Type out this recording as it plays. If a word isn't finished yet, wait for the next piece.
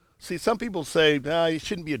See, some people say, nah, you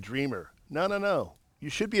shouldn't be a dreamer. No, no, no.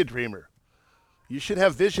 You should be a dreamer. You should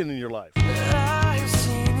have vision in your life. I have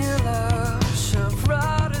seen your love shine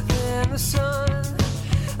brighter than the sun.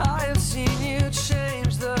 I have seen you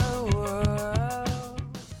change the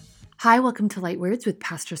world. Hi, welcome to Light Words with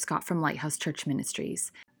Pastor Scott from Lighthouse Church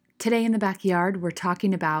Ministries. Today in the backyard, we're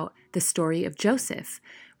talking about the story of Joseph,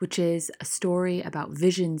 which is a story about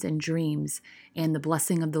visions and dreams and the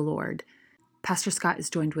blessing of the Lord. Pastor Scott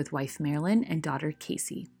is joined with wife Marilyn and daughter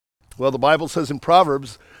Casey. Well, the Bible says in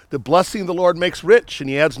Proverbs, the blessing of the Lord makes rich, and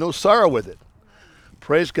he adds no sorrow with it.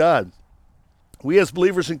 Praise God. We as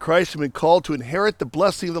believers in Christ have been called to inherit the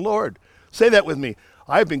blessing of the Lord. Say that with me.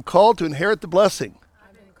 I've been called to inherit the blessing.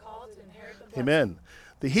 Amen.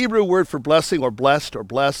 The Hebrew word for blessing or blessed or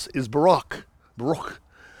bless is barak,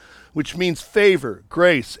 which means favor,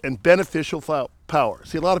 grace, and beneficial power.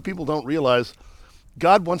 See, a lot of people don't realize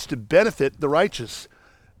God wants to benefit the righteous,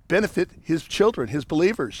 benefit his children, his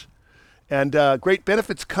believers. And great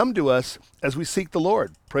benefits come to us as we seek the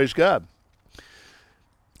Lord. Praise God.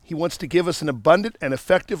 He wants to give us an abundant and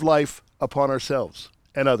effective life upon ourselves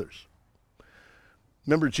and others.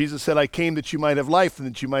 Remember, Jesus said, I came that you might have life and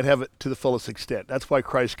that you might have it to the fullest extent. That's why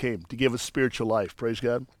Christ came, to give us spiritual life. Praise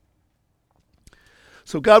God.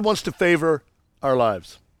 So God wants to favor our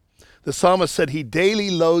lives. The psalmist said, he daily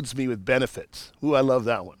loads me with benefits. Ooh, I love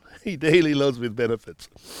that one. He daily loads me with benefits.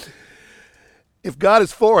 If God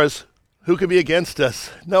is for us, who can be against us?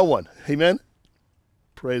 No one. Amen?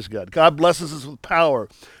 Praise God. God blesses us with power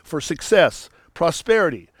for success,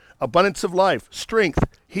 prosperity, abundance of life, strength,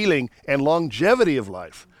 healing, and longevity of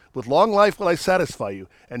life. With long life will I satisfy you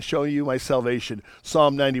and show you my salvation.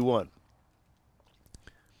 Psalm 91.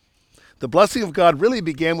 The blessing of God really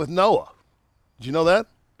began with Noah. Did you know that?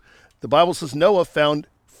 The Bible says Noah found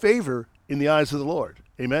favor in the eyes of the Lord.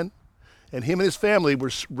 Amen? And him and his family were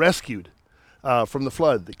rescued from the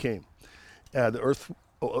flood that came. The earth,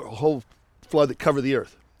 a whole flood that covered the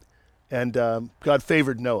earth. And God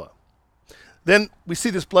favored Noah. Then we see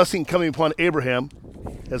this blessing coming upon Abraham,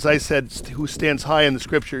 as I said, who stands high in the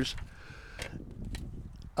scriptures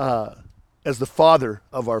as the father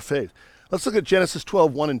of our faith. Let's look at Genesis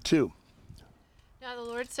 12, 1 and 2. Now the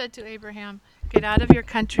Lord said to Abraham, get out of your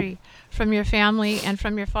country, from your family, and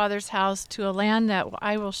from your father's house to a land that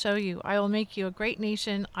I will show you. I will make you a great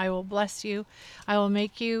nation. I will bless you. I will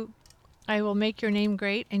make your name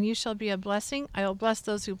great, and you shall be a blessing. I will bless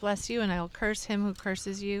those who bless you, and I will curse him who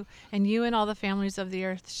curses you, and you and all the families of the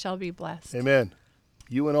earth shall be blessed. Amen.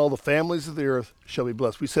 You and all the families of the earth shall be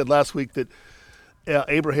blessed. We said last week that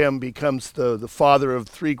Abraham becomes the father of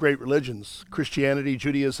three great religions, Christianity,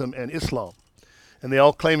 Judaism, and Islam. And they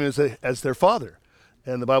all claim him as their father.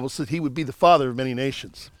 And the Bible says he would be the father of many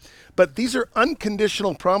nations. But these are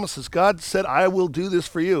unconditional promises. God said, I will do this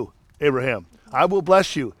for you, Abraham. I will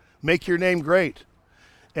bless you, make your name great,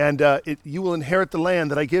 and you will inherit the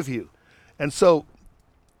land that I give you. And so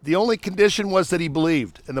the only condition was that he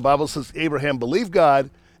believed. And the Bible says Abraham believed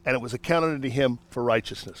God, and it was accounted unto him for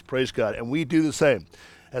righteousness. Praise God. And we do the same.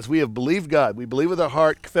 As we have believed God, we believe with our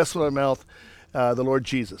heart, confess with our mouth the Lord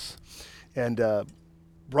Jesus. And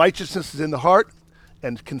righteousness is in the heart,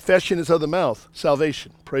 and confession is of the mouth,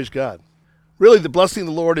 salvation. Praise God. Really, the blessing of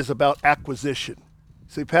the Lord is about acquisition.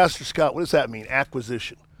 Say, Pastor Scott, what does that mean,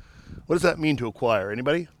 acquisition? What does that mean to acquire?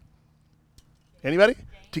 Anybody? Anybody?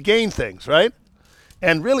 To gain things, right?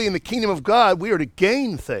 And really, in the kingdom of God, we are to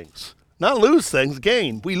gain things. Not lose things,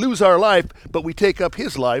 gain. We lose our life, but we take up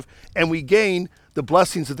his life, and we gain the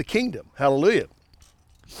blessings of the kingdom. Hallelujah.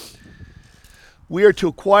 We are to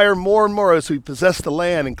acquire more and more as we possess the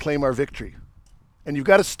land and claim our victory. And you've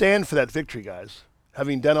got to stand for that victory, guys.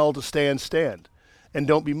 Having done all to stand, stand. And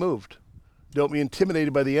don't be moved. Don't be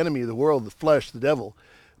intimidated by the enemy of the world, the flesh, the devil.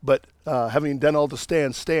 But having done all to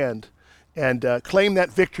stand, stand. And claim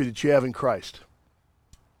that victory that you have in Christ.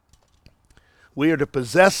 We are to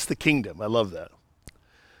possess the kingdom. I love that.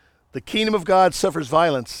 The kingdom of God suffers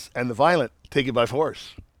violence, and the violent take it by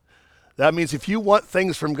force. That means if you want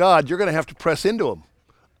things from God, you're going to have to press into them.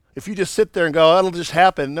 If you just sit there and go, oh, it'll just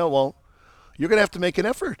happen. No, it won't. You're going to have to make an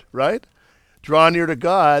effort, right? Draw near to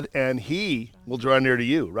God, and he will draw near to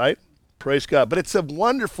you, right? Praise God. But it's a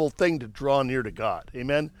wonderful thing to draw near to God.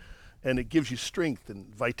 Amen? And it gives you strength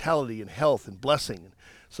and vitality and health and blessing.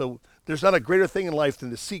 So there's not a greater thing in life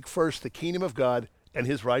than to seek first the kingdom of God and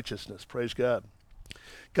his righteousness. Praise God.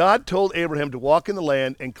 God told Abraham to walk in the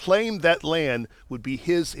land and claim that land would be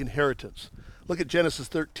his inheritance. Look at Genesis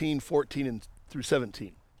 13, 14 through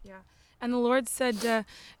 17. Yeah. And the Lord said to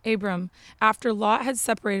Abram, after Lot had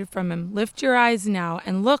separated from him, lift your eyes now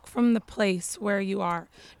and look from the place where you are,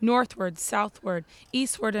 northward, southward,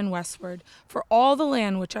 eastward, and westward. For all the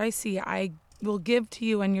land which I see, I will give to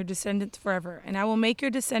you and your descendants forever. And I will make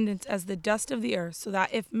your descendants as the dust of the earth, so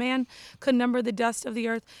that if man could number the dust of the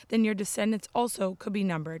earth, then your descendants also could be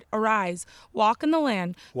numbered. Arise, walk in the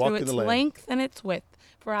land through its length and its width,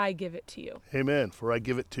 for I give it to you. Amen. For I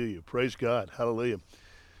give it to you. Praise God. Hallelujah.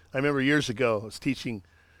 I remember years ago, I was teaching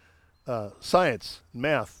science and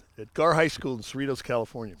math at Gar High School in Cerritos,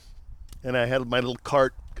 California. And I had my little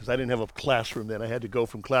cart, because I didn't have a classroom then. I had to go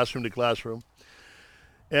from classroom to classroom.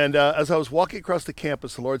 And as I was walking across the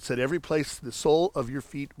campus, the Lord said, every place the sole of your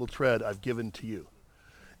feet will tread, I've given to you.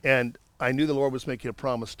 And I knew the Lord was making a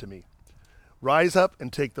promise to me. Rise up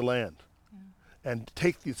and take the land. And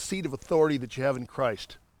take the seat of authority that you have in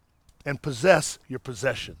Christ. And possess your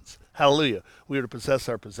possessions. Hallelujah. We are to possess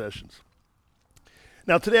our possessions.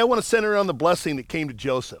 Now today I want to center on the blessing that came to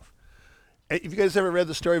Joseph. Have you guys ever read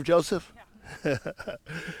the story of Joseph? Yeah.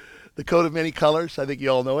 The coat of many colors. I think you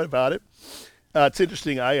all know about it. It's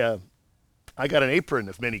interesting. I got an apron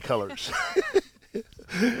of many colors.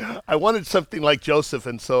 I wanted something like Joseph,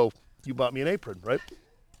 and so you bought me an apron, right?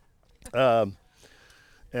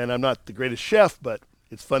 And I'm not the greatest chef, but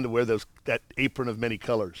it's fun to wear that apron of many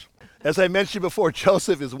colors. As I mentioned before,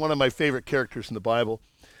 Joseph is one of my favorite characters in the Bible.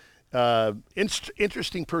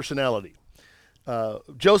 Interesting personality.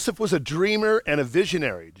 Joseph was a dreamer and a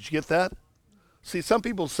visionary. Did you get that? See, some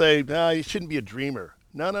people say, you shouldn't be a dreamer.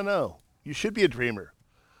 No. You should be a dreamer.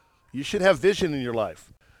 You should have vision in your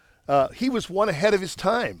life. He was one ahead of his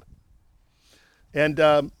time.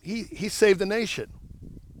 And he saved the nation.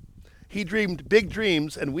 He dreamed big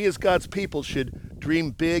dreams, and we as God's people should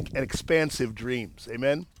dream big and expansive dreams.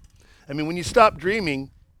 Amen? I mean, when you stop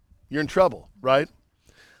dreaming, you're in trouble, right?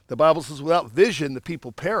 The Bible says without vision, the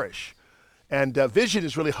people perish. And vision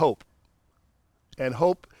is really hope. And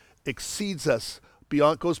hope exceeds us,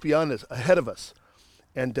 goes beyond us, ahead of us,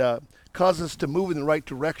 and causes us to move in the right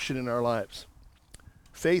direction in our lives.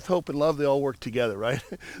 Faith, hope, and love, they all work together, right?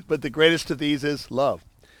 But the greatest of these is love.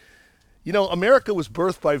 You know, America was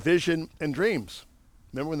birthed by vision and dreams.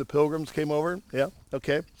 Remember when the Pilgrims came over? Yeah,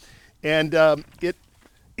 okay. And it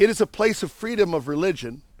is a place of freedom of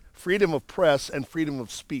religion, freedom of press, and freedom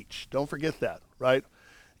of speech. Don't forget that, right?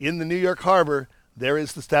 In the New York Harbor, there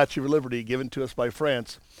is the Statue of Liberty given to us by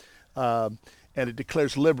France, and it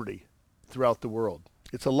declares liberty throughout the world.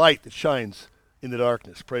 It's a light that shines in the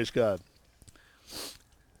darkness. Praise God.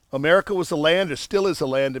 America was a land, or still is a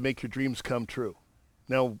land, to make your dreams come true.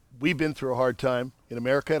 Now, we've been through a hard time in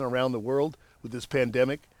America and around the world with this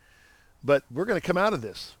pandemic, but we're going to come out of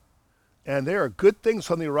this. And there are good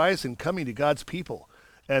things on the horizon coming to God's people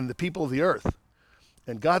and the people of the earth.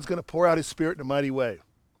 And God's going to pour out his Spirit in a mighty way.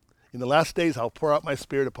 In the last days, I'll pour out my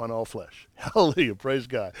Spirit upon all flesh. Hallelujah, praise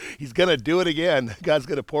God. He's going to do it again. God's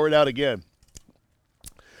going to pour it out again.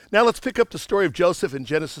 Now let's pick up the story of Joseph in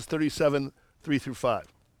Genesis 37, 3-5.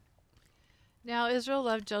 Now Israel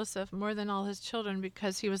loved Joseph more than all his children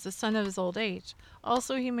because he was the son of his old age.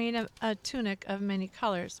 Also he made a tunic of many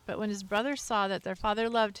colors. But when his brothers saw that their father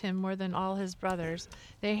loved him more than all his brothers,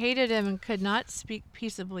 they hated him and could not speak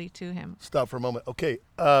peaceably to him. Stop for a moment. Okay.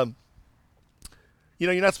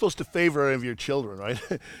 You're not supposed to favor any of your children, right?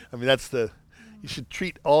 I mean, you should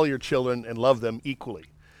treat all your children and love them equally.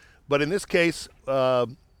 But in this case,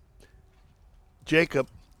 Jacob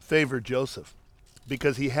favored Joseph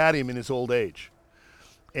because he had him in his old age.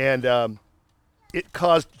 And it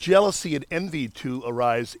caused jealousy and envy to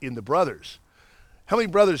arise in the brothers. How many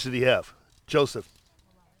brothers did he have? Joseph.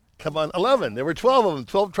 Come on, 11. There were 12 of them,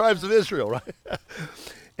 12 tribes of Israel, right?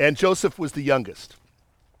 And Joseph was the youngest.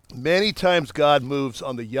 Many times God moves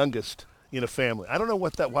on the youngest in a family. I don't know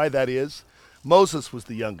why that is. Moses was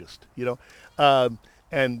the youngest,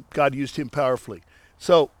 and God used him powerfully.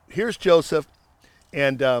 So here's Joseph,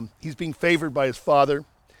 and he's being favored by his father.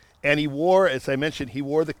 And he wore, as I mentioned,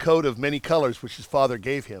 the coat of many colors, which his father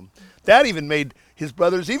gave him. That even made his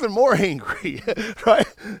brothers even more angry, right?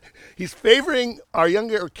 He's favoring our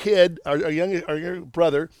younger kid, our younger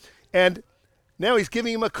brother, and now he's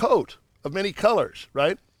giving him a coat of many colors,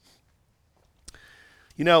 right?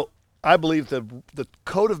 I believe the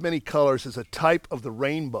coat of many colors is a type of the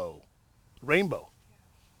rainbow. Rainbow.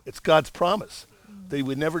 It's God's promise that he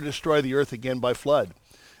would never destroy the earth again by flood.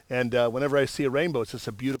 And whenever I see a rainbow, it's just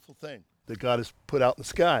a beautiful thing that God has put out in the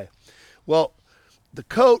sky. Well, the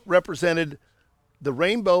coat represented the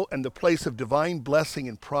rainbow and the place of divine blessing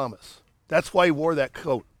and promise. That's why he wore that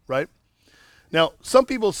coat, right? Now, some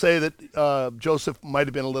people say that Joseph might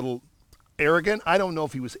have been a little arrogant. I don't know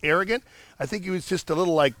if he was arrogant. I think he was just a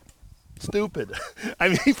little like stupid. I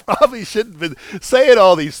mean, he probably shouldn't have been saying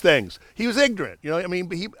all these things. He was ignorant, you know. I mean,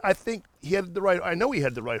 but I think he had the right. I know he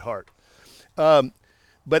had the right heart.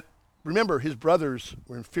 But remember, his brothers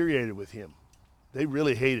were infuriated with him. They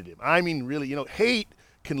really hated him. I mean, really, you know, hate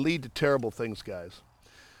can lead to terrible things, guys.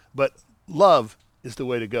 But love is the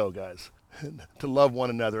way to go, guys. To love one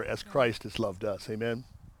another as Christ has loved us. Amen.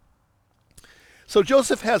 So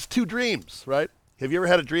Joseph has two dreams, right? Have you ever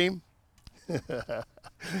had a dream?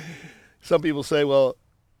 Some people say, well,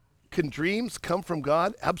 can dreams come from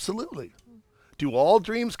God? Absolutely. Do all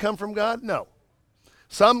dreams come from God? No.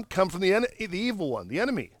 Some come from the evil one, the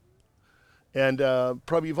enemy. And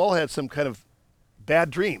probably you've all had some kind of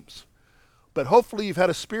bad dreams. But hopefully you've had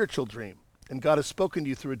a spiritual dream, and God has spoken to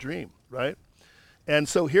you through a dream, right? And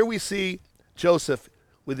so here we see Joseph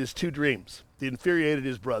with his two dreams. He infuriated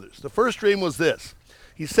his brothers. The first dream was this.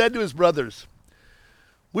 He said to his brothers,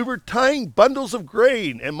 we were tying bundles of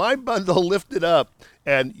grain, and my bundle lifted up,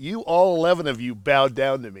 and you, all 11 of you, bowed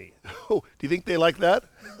down to me. Do you think they like that?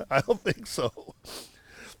 I don't think so.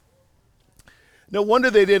 No wonder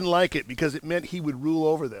they didn't like it, because it meant he would rule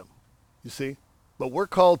over them, you see? But we're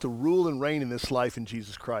called to rule and reign in this life in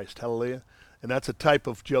Jesus Christ. Hallelujah. And that's a type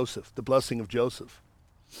of Joseph, the blessing of Joseph.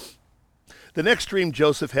 The next dream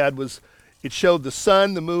Joseph had was, it showed the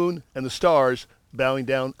sun, the moon, and the stars bowing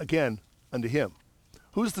down again unto him.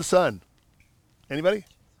 Who's the sun? Anybody?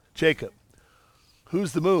 Jacob.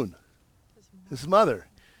 Who's the moon? His mother.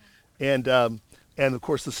 And of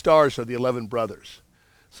course the stars are the 11 brothers.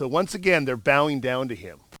 So once again, they're bowing down to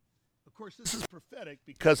him. Of course, this is prophetic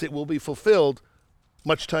because it will be fulfilled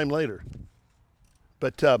much time later.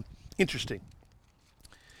 But interesting.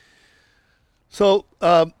 So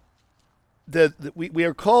we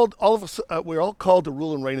are called, all of us, we're all called to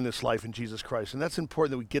rule and reign in this life in Jesus Christ. And that's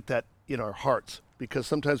important that we get that in our hearts, because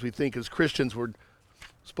sometimes we think as Christians we're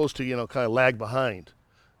supposed to, kind of lag behind.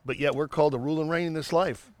 But yet we're called to rule and reign in this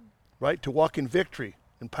life, right? To walk in victory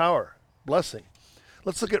and power, blessing.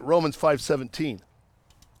 Let's look at Romans 5:17.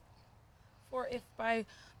 For if by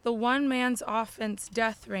the one man's offense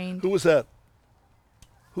death reigned. Who was that?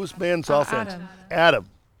 Whose man's offense? Adam.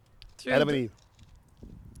 Adam and Eve.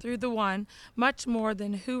 Through the one, much more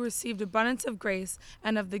than who received abundance of grace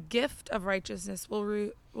and of the gift of righteousness will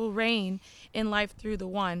reign in life through the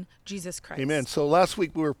one, Jesus Christ. Amen. So last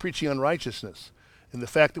week we were preaching on righteousness and the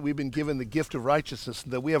fact that we've been given the gift of righteousness,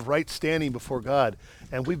 and that we have right standing before God,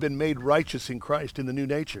 and we've been made righteous in Christ in the new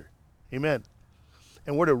nature. Amen.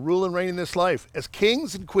 And we're to rule and reign in this life as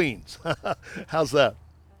kings and queens. How's that?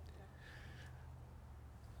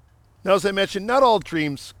 Now, as I mentioned, not all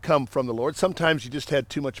dreams come from the Lord. Sometimes you just had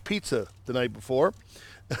too much pizza the night before.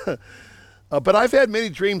 But I've had many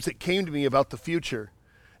dreams that came to me about the future,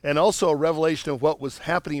 and also a revelation of what was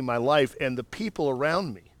happening in my life and the people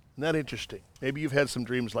around me. Isn't that interesting? Maybe you've had some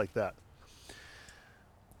dreams like that.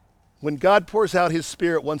 When God pours out his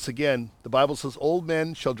Spirit once again, the Bible says, old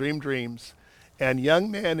men shall dream dreams, and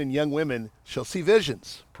young men and young women shall see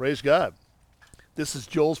visions. Praise God. This is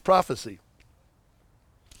Joel's prophecy.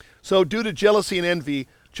 So due to jealousy and envy,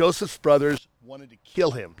 Joseph's brothers wanted to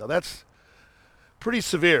kill him. Now that's pretty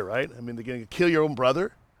severe, right? I mean, they're going to kill your own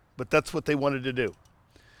brother, but that's what they wanted to do.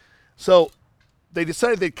 So they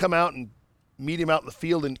decided they'd come out and meet him out in the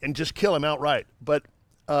field and just kill him outright. But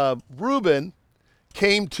Reuben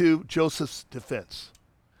came to Joseph's defense.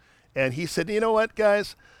 And he said, you know what,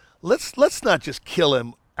 guys? Let's not just kill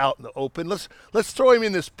him out in the open. Let's throw him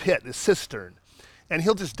in this pit, this cistern, and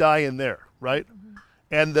he'll just die in there, right? Mm-hmm.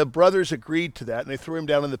 And the brothers agreed to that, and they threw him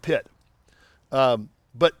down in the pit.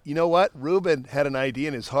 But you know what? Reuben had an idea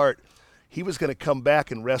in his heart. He was going to come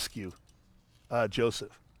back and rescue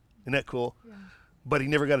Joseph. Isn't that cool? Yeah. But he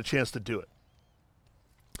never got a chance to do it.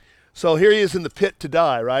 So here he is in the pit to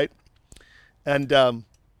die, right? And,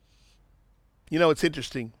 it's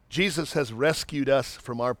interesting. Jesus has rescued us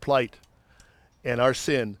from our plight and our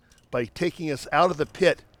sin by taking us out of the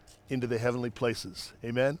pit into the heavenly places.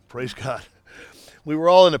 Amen? Praise God. We were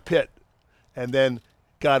all in a pit, and then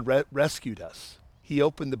God rescued us. He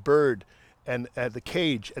opened the bird and the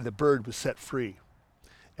cage, and the bird was set free.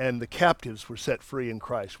 And the captives were set free in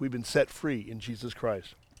Christ. We've been set free in Jesus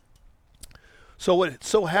Christ. So what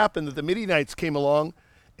so happened that the Midianites came along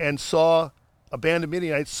and a band of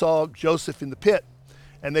Midianites saw Joseph in the pit.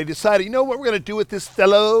 And they decided, you know what we're going to do with this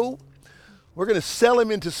fellow? We're going to sell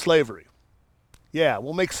him into slavery. Yeah,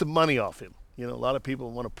 we'll make some money off him. A lot of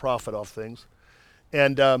people want to profit off things.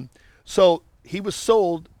 And so he was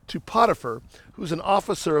sold to Potiphar, who's an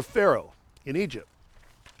officer of Pharaoh in Egypt.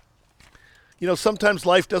 Sometimes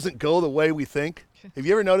life doesn't go the way we think. Have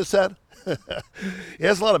you ever noticed that? It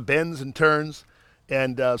has a lot of bends and turns,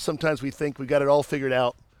 and sometimes we think we got it all figured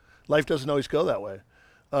out. Life doesn't always go that way.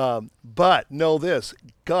 But know this,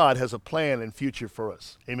 God has a plan and future for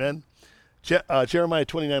us. Amen? Jeremiah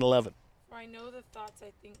 29:11. For I know the thoughts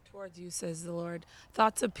I think towards you, says the Lord,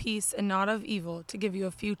 thoughts of peace and not of evil, to give you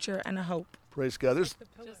a future and a hope. Praise God. There's,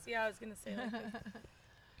 I was going to say like that.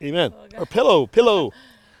 amen. Or pillow.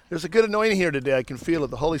 There's a good anointing here today. I can feel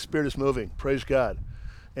it. The Holy Spirit is moving. Praise God.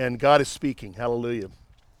 And God is speaking. Hallelujah.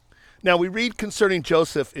 Now we read concerning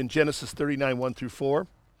Joseph in Genesis 39:1-4.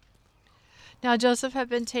 Now Joseph had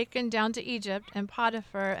been taken down to Egypt, and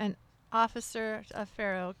Potiphar, an officer of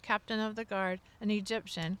Pharaoh, captain of the guard, an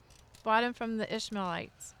Egyptian, bought him from the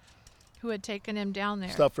Ishmaelites who had taken him down there.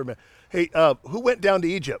 Stop for a minute. Hey, who went down to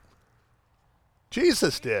Egypt?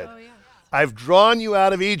 Jesus did. Oh, yeah. I've drawn you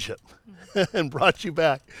out of Egypt and brought you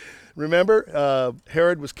back. Remember,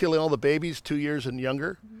 Herod was killing all the babies 2 years and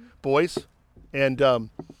younger, boys, and the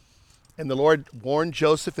Lord warned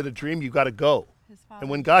Joseph in a dream, you got to go. His father. And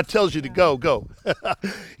when God tells you to go, go.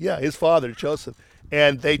 Yeah, his father, Joseph.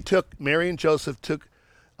 And Mary and Joseph took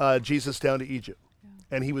Jesus down to Egypt.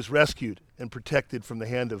 Yeah. And he was rescued and protected from the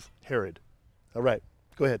hand of Herod. All right,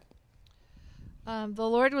 go ahead. The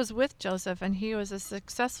Lord was with Joseph, and he was a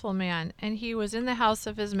successful man, and he was in the house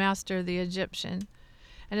of his master, the Egyptian.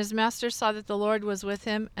 And his master saw that the Lord was with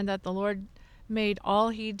him, and that the Lord made all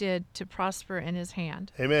he did to prosper in his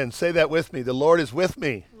hand. Amen. Say that with me. The Lord is with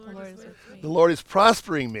me. The Lord is with me. The Lord is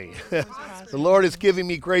prospering me. The Lord is giving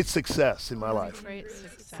me great success in my life. Great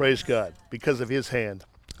success. Praise God, because of his hand.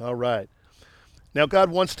 All right. Now, God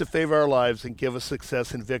wants to favor our lives and give us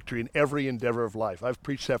success and victory in every endeavor of life. I've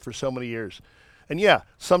preached that for so many years. And yeah,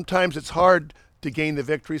 sometimes it's hard to gain the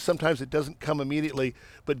victory. Sometimes it doesn't come immediately.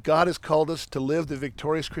 But God has called us to live the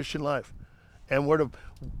victorious Christian life. And we're to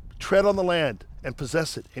tread on the land and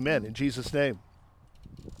possess it. Amen. In Jesus' name.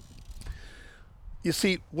 You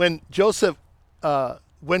see, when Joseph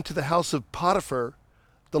went to the house of Potiphar,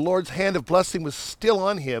 the Lord's hand of blessing was still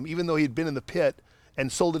on him, even though he'd been in the pit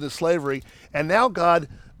and sold into slavery. And now God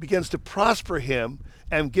begins to prosper him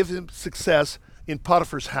and give him success in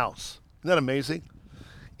Potiphar's house. Isn't that amazing?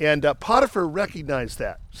 And Potiphar recognized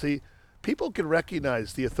that. See, people can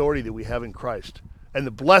recognize the authority that we have in Christ and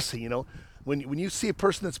the blessing, you know. When you see a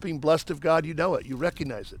person that's being blessed of God, you know it. You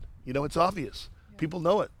recognize it. You know, it's obvious. Yeah. People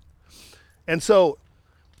know it. And so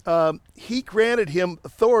he granted him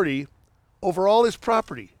authority over all his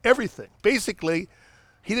property, everything. Basically,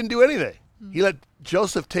 he didn't do anything. Mm-hmm. He let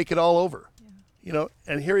Joseph take it all over. Yeah. You know,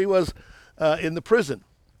 and here he was in the prison.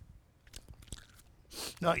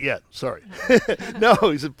 Not yet, sorry. No,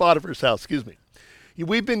 he's at Potiphar's house, excuse me.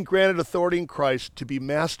 We've been granted authority in Christ to be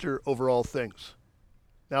master over all things.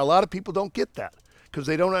 Now, a lot of people don't get that because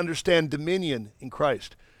they don't understand dominion in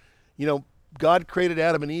Christ. You know, God created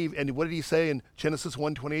Adam and Eve, and what did he say in Genesis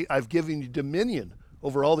 1:28? I've given you dominion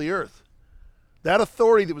over all the earth. That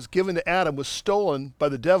authority that was given to Adam was stolen by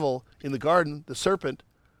the devil in the garden, the serpent,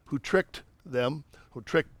 who tricked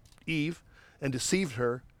Eve and deceived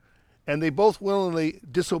her. And they both willingly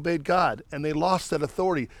disobeyed God, and they lost that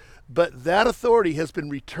authority. But that authority has been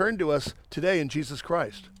returned to us today in Jesus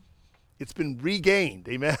Christ. It's been regained,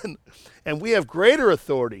 amen? And we have greater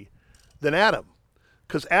authority than Adam,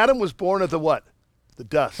 because Adam was born of the what? The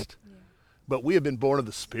dust. Yeah. But we have been born of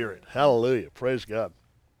the Spirit. Hallelujah. Praise God.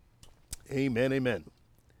 Amen, amen.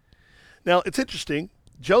 Now, it's interesting.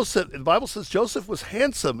 Joseph, the Bible says Joseph was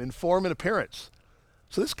handsome in form and appearance.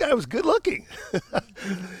 So this guy was good looking.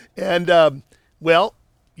 And, well,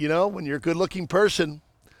 you know, when you're a good looking person,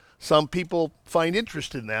 some people find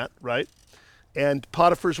interest in that, right? And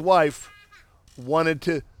Potiphar's wife wanted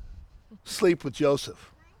to sleep with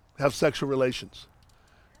Joseph, have sexual relations.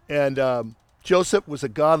 And Joseph was a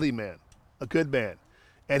godly man, a good man,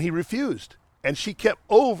 and he refused. And she kept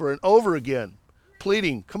over and over again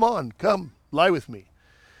pleading, come on, come, lie with me.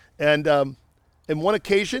 And on one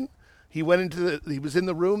occasion, he was in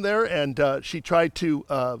the room there, and she tried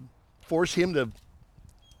to force him to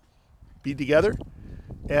be together,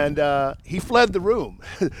 and he fled the room.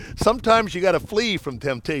 Sometimes you got to flee from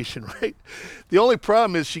temptation, right? The only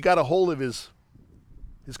problem is she got a hold of his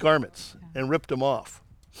garments and ripped them off.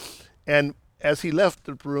 And as he left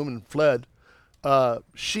the room and fled,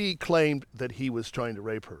 she claimed that he was trying to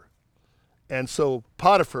rape her. And so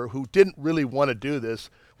Potiphar, who didn't really want to do this,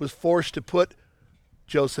 was forced to put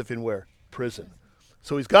Joseph in where? Prison.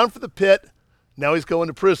 So he's gone from the pit, now he's going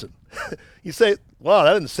to prison. You say, wow,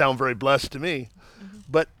 that doesn't sound very blessed to me. Mm-hmm.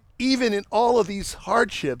 But even in all of these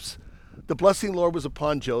hardships, the blessing of the Lord was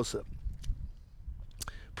upon Joseph.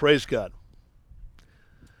 Praise God.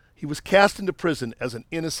 He was cast into prison as an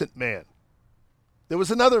innocent man. There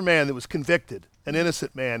was another man that was convicted, an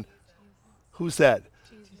innocent man. Who's that?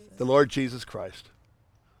 The Lord Jesus Christ.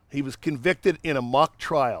 He was convicted in a mock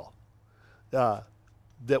trial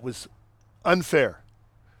that was unfair,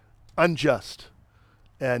 unjust.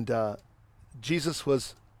 And Jesus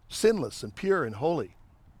was sinless and pure and holy.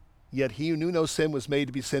 Yet he who knew no sin was made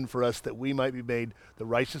to be sin for us, that we might be made the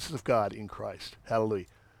righteousness of God in Christ. Hallelujah.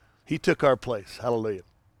 He took our place. Hallelujah.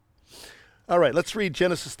 All right, let's read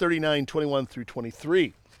Genesis 39, 21 through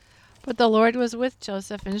 23. But the Lord was with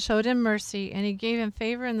Joseph and showed him mercy, and he gave him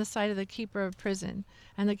favor in the sight of the keeper of prison.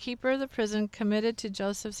 And the keeper of the prison committed to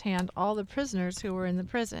Joseph's hand all the prisoners who were in the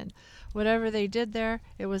prison. Whatever they did there,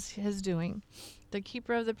 it was his doing. The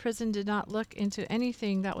keeper of the prison did not look into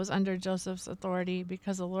anything that was under Joseph's authority,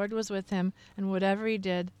 because the Lord was with him, and whatever he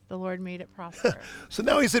did, the Lord made it prosper. So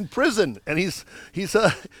now he's in prison, and he's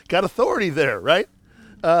got authority there, right?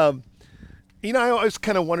 I always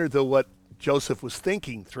kind of wondered, though, what Joseph was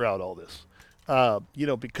thinking throughout all this.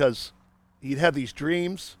 Because he'd had these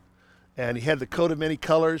dreams, and he had the coat of many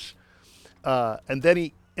colors, and then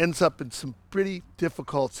he ends up in some pretty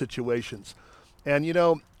difficult situations. And,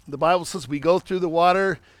 the Bible says we go through the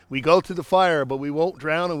water, we go through the fire, but we won't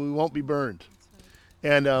drown and we won't be burned.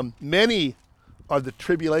 And many are the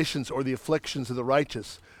tribulations or the afflictions of the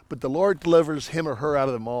righteous, but the Lord delivers him or her out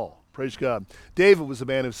of them all. Praise God. David was a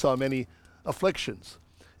man who saw many afflictions,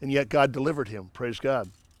 and yet God delivered him. Praise God.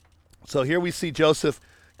 So here we see Joseph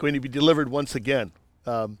going to be delivered once again.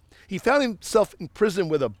 He found himself in prison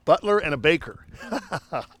with a butler and a baker.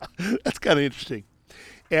 That's kind of interesting.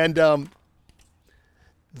 And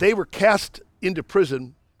they were cast into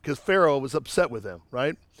prison because Pharaoh was upset with them,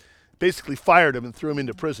 right? Basically fired him and threw him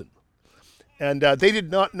into prison. And they did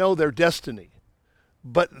not know their destiny,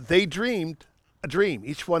 but they dreamed a dream.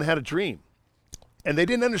 Each one had a dream. And they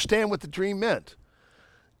didn't understand what the dream meant.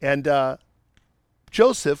 And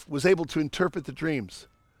Joseph was able to interpret the dreams.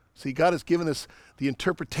 See, God has given us the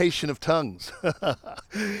interpretation of tongues,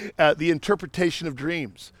 the interpretation of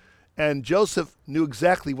dreams. And Joseph knew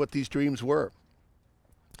exactly what these dreams were.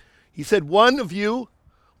 He said, one of you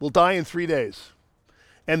will die in 3 days,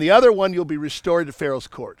 and the other one you'll be restored to Pharaoh's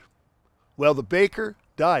court. Well, the baker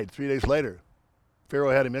died 3 days later.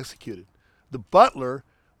 Pharaoh had him executed. The butler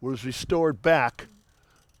was restored back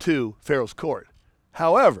to Pharaoh's court.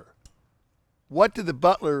 However, what did the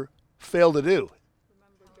butler fail to do?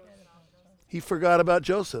 He forgot about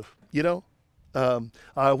Joseph,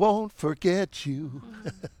 I won't forget you.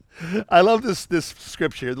 I love this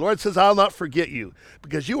scripture. The Lord says, I'll not forget you,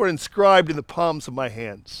 because you are inscribed in the palms of my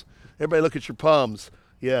hands. Everybody look at your palms.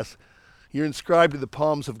 Yes, you're inscribed in the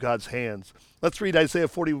palms of God's hands. Let's read Isaiah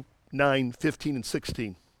 49, 15 and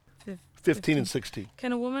 16. 15 and 16.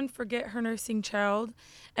 Can a woman forget her nursing child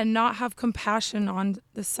and not have compassion on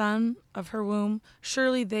the son of her womb?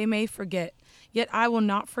 Surely they may forget. Yet I will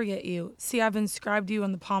not forget you. See, I've inscribed you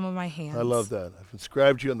on the palm of my hands. I love that. I've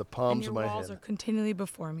inscribed you on the palms of my hands. And your walls are continually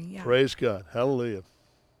before me. Yeah. Praise God. Hallelujah.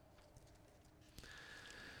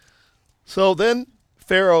 So then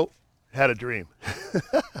Pharaoh had a dream.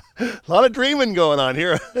 A lot of dreaming going on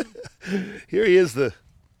here. Here he is, the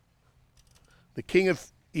king of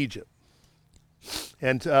Egypt.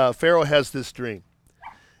 And Pharaoh has this dream.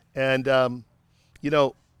 And,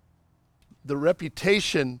 the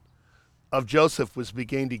reputation of Joseph was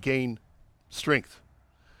beginning to gain strength.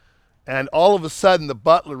 And all of a sudden, the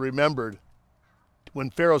butler remembered when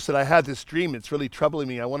Pharaoh said, I had this dream. It's really troubling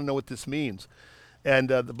me. I want to know what this means. And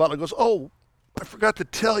the butler goes, oh, I forgot to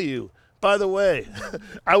tell you. By the way,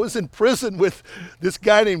 I was in prison with this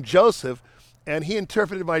guy named Joseph, and he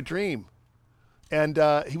interpreted my dream. And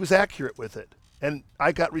he was accurate with it. And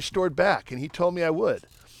I got restored back, and he told me I would.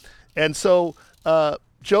 And so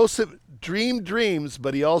Joseph dreamed dreams,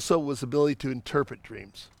 but he also was ability to interpret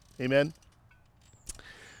dreams. Amen?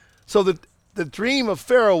 So the dream of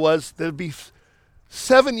Pharaoh was there'd be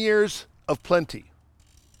 7 years of plenty.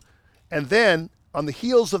 And then on the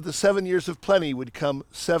heels of the 7 years of plenty would come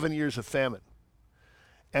 7 years of famine.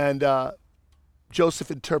 And Joseph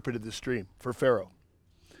interpreted this dream for Pharaoh.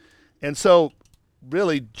 And so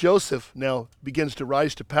really Joseph now begins to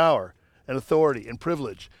rise to power and authority and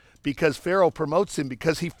privilege, because Pharaoh promotes him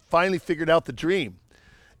because he finally figured out the dream.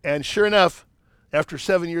 And sure enough, after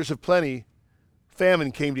 7 years of plenty,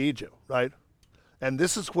 famine came to Egypt, right? And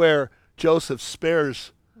this is where Joseph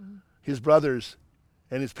spares his brothers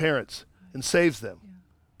and his parents and saves them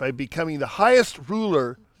by becoming the highest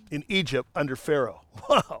ruler in Egypt under Pharaoh.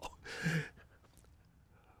 Wow.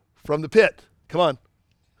 From the pit, come on,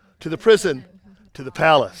 to the prison, to the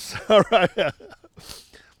palace. All right.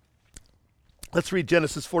 Let's read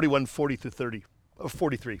Genesis 41, 40 through 30, or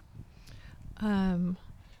 43.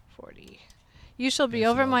 40. You shall be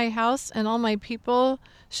over my house, and all my people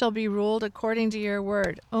shall be ruled according to your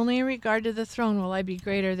word. Only in regard to the throne will I be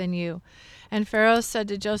greater than you. And Pharaoh said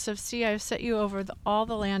to Joseph, See, I have set you over all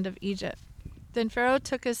the land of Egypt. Then Pharaoh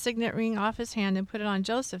took his signet ring off his hand and put it on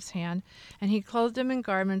Joseph's hand, and he clothed him in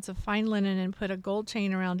garments of fine linen and put a gold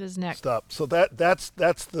chain around his neck. Stop. So that's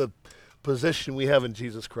the position we have in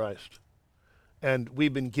Jesus Christ. And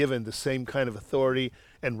we've been given the same kind of authority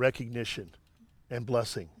and recognition and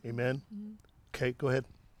blessing. Amen? Mm-hmm. Okay, go ahead.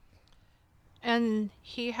 And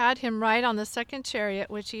he had him ride on the second chariot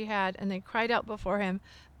which he had, and they cried out before him,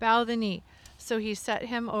 Bow the knee. So he set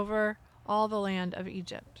him over all the land of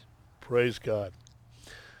Egypt. Praise God.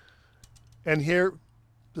 And here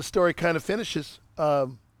the story kind of finishes.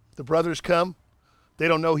 The brothers come. They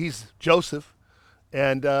don't know he's Joseph.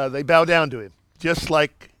 And they bow down to him, just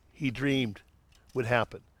like he dreamed would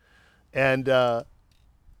happen. And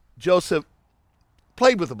Joseph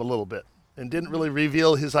played with them a little bit and didn't really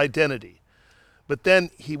reveal his identity. But then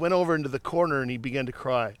he went over into the corner and he began to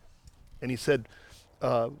cry. And he said,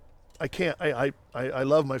 I can't, I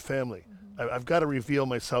love my family. I've got to reveal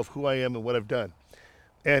myself, who I am and what I've done.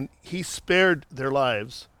 And he spared their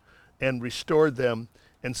lives and restored them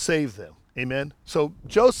and saved them. Amen? So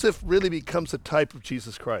Joseph really becomes a type of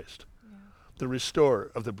Jesus Christ, the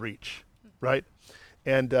restorer of the breach, right?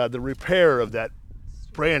 And the repair of that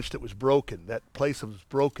branch that was broken, that place that was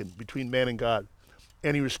broken between man and God.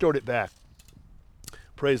 And he restored it back.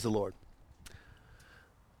 Praise the Lord.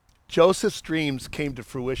 Joseph's dreams came to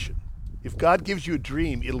fruition. If God gives you a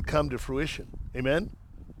dream, it'll come to fruition. Amen?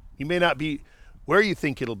 You may not be where you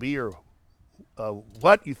think it'll be or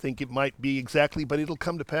what you think it might be exactly, but it'll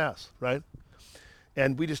come to pass, right?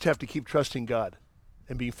 And we just have to keep trusting God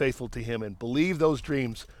and being faithful to him and believe those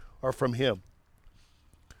dreams are from him.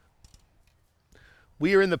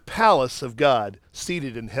 We are in the palace of God,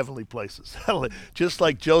 seated in heavenly places. Just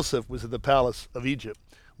like Joseph was in the palace of Egypt,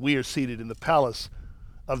 we are seated in the palace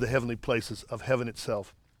of the heavenly places of heaven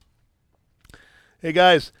itself. Hey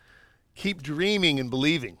guys, keep dreaming and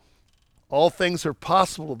believing. All things are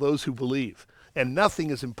possible to those who believe, and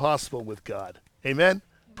nothing is impossible with God. Amen?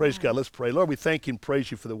 Praise God. Let's pray. Lord, we thank you and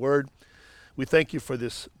praise you for the word. We thank you for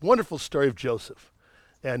this wonderful story of Joseph.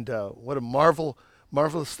 And what a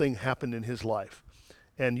marvelous thing happened in his life.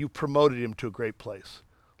 And you promoted him to a great place.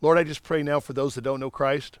 Lord, I just pray now for those that don't know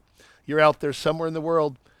Christ. You're out there somewhere in the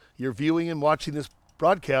world. You're viewing and watching this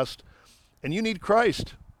broadcast, and you need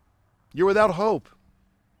Christ. You're without hope.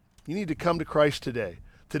 You need to come to Christ today.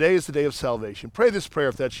 Today is the day of salvation. Pray this prayer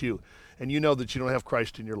if that's you, and you know that you don't have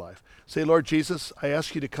Christ in your life. Say, Lord Jesus, I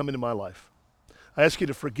ask you to come into my life. I ask you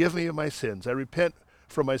to forgive me of my sins. I repent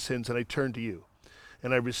from my sins, and I turn to you.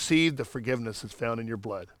 And I receive the forgiveness that's found in your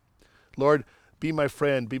blood. Lord, be my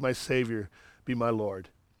friend, be my Savior, be my Lord.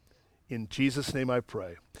 In Jesus' name I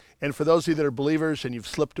pray. And for those of you that are believers and you've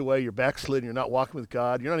slipped away, you're backslidden, you're not walking with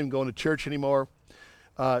God, you're not even going to church anymore,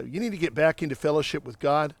 you need to get back into fellowship with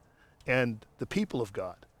God and the people of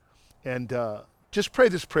God. And just pray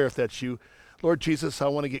this prayer if that's you. Lord Jesus, I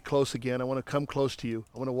want to get close again. I want to come close to you.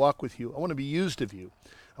 I want to walk with you. I want to be used of you.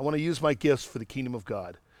 I want to use my gifts for the kingdom of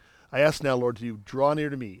God. I ask now, Lord, you draw near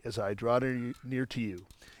to me as I draw near to you.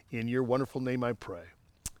 In your wonderful name I pray.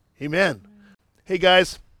 Amen. Hey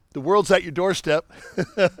guys, the world's at your doorstep.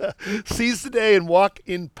 Seize the day and walk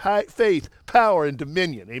in faith, power, and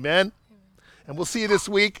dominion. Amen. And we'll see you this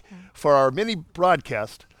week for our mini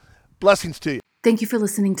broadcast. Blessings to you. Thank you for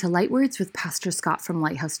listening to Lightwords with Pastor Scott from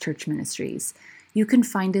Lighthouse Church Ministries. You can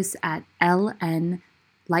find us at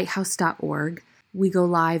lnlighthouse.org. We go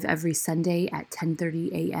live every Sunday at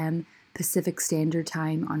 10:30 a.m. Pacific Standard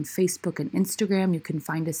Time on Facebook and Instagram. You can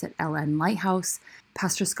find us at LN Lighthouse.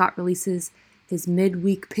 Pastor Scott releases his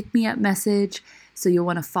midweek pick-me-up message, so you'll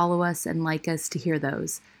want to follow us and like us to hear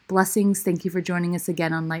those. Blessings. Thank you for joining us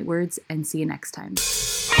again on Lightwords, and see you next time.